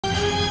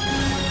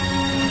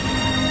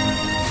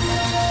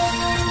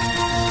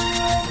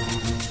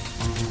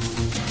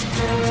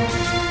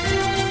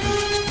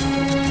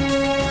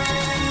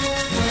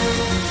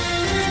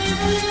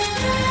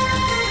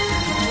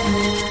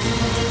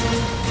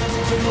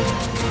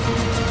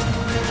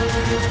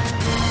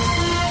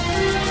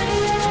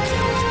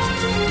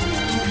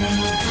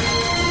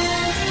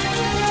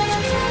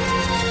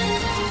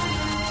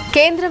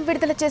కేంద్రం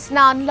విడుదల చేసిన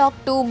అన్లాక్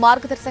 2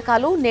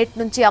 మార్గదర్శకాలు నేటి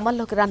నుంచి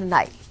అమల్లోకి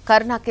రానున్నాయి.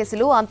 కరోనా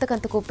కేసులు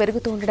అంతకంతకు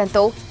పెరుగుతూ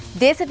ఉండడంతో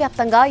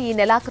దేశవ్యాప్తంగా ఈ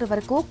నెలాఖరు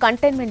వరకు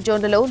కంటైన్మెంట్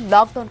జోన్లలో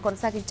లాక్డౌన్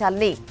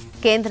కొనసాగించాలని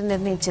కేంద్రం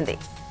నిర్ణయించింది.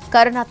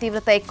 కరోనా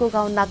తీవ్రత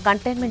ఎక్కువగా ఉన్న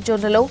కంటైన్మెంట్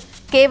జోన్లలో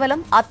కేవలం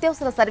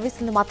అత్యవసర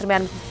సర్వీసులను మాత్రమే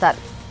అనుమతిస్తారు.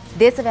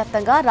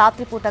 దేశవ్యాప్తంగా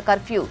రాత్రిపూట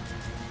కర్ఫ్యూ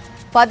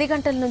 10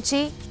 గంటల నుంచి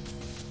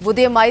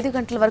ఉదయం 5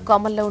 గంటల వరకు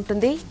అమల్లో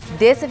ఉంటుంది.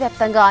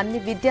 దేశవ్యాప్తంగా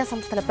అన్ని విద్యా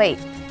సంస్థలపై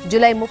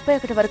జూలై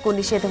 31 వరకు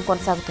నిషేధం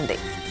కొనసాగుతుంది.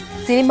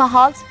 Cinema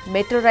halls,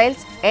 metro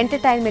rails,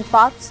 entertainment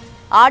parks,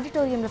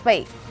 ఆడిటోరియంలపై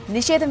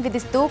నిషేధం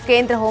విధిస్తూ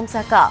కేంద్ర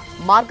హోంశాఖ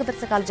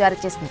మార్గదర్శకాలు జారీ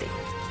చేసింది.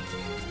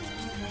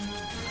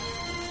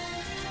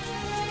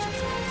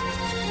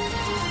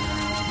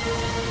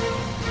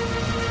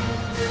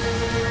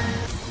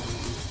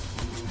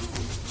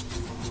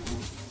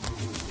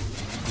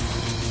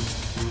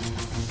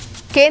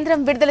 కేంద్రం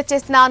విడుదల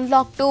చేసిన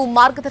అన్లాక్ 2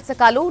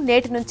 మార్గదర్శకాలు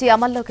నేటి నుంచి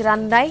అమల్లోకి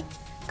రానున్నాయి.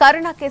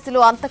 కరోనా కేసులు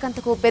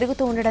అంతకంతకు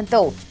పెరుగుతూ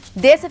ఉండడంతో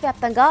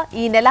దేశవ్యాప్తంగా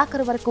ఈ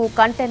నెలాఖరు వరకు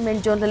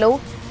కంటైన్మెంట్ జోన్లలో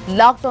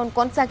లాక్డౌన్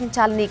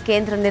కొనసాగించాలని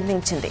కేంద్రం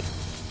నిర్ణయించింది.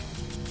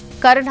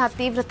 కరోనా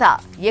తీవ్రత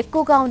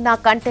ఎక్కువగా ఉన్న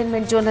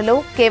కంటైన్మెంట్ జోన్లలో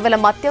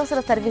కేవలం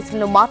అత్యవసర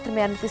సర్వీసులను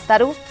మాత్రమే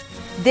అనుమతిస్తారు.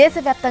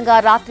 దేశవ్యాప్తంగా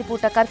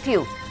రాత్రిపూట కర్ఫ్యూ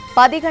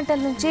 10 గంటల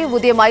నుంచి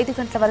ఉదయం 5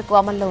 గంటల వరకు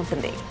అమల్లో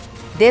ఉంటుంది.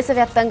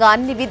 దేశవ్యాప్తంగా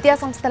అన్ని విద్యా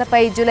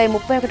సంస్థలపై జూలై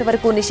 31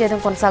 వరకు నిషేధం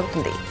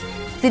కొనసాగుతుంది.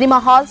 Cinema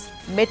halls,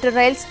 metro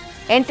rails,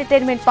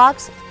 entertainment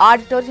parks,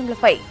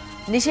 ఆడిటోరియంలపై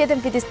నిషేధం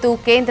విధిస్తూ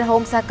కేంద్ర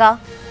హోంశాఖ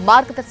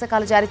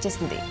మార్గదర్శకాలు జారీ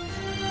చేసింది.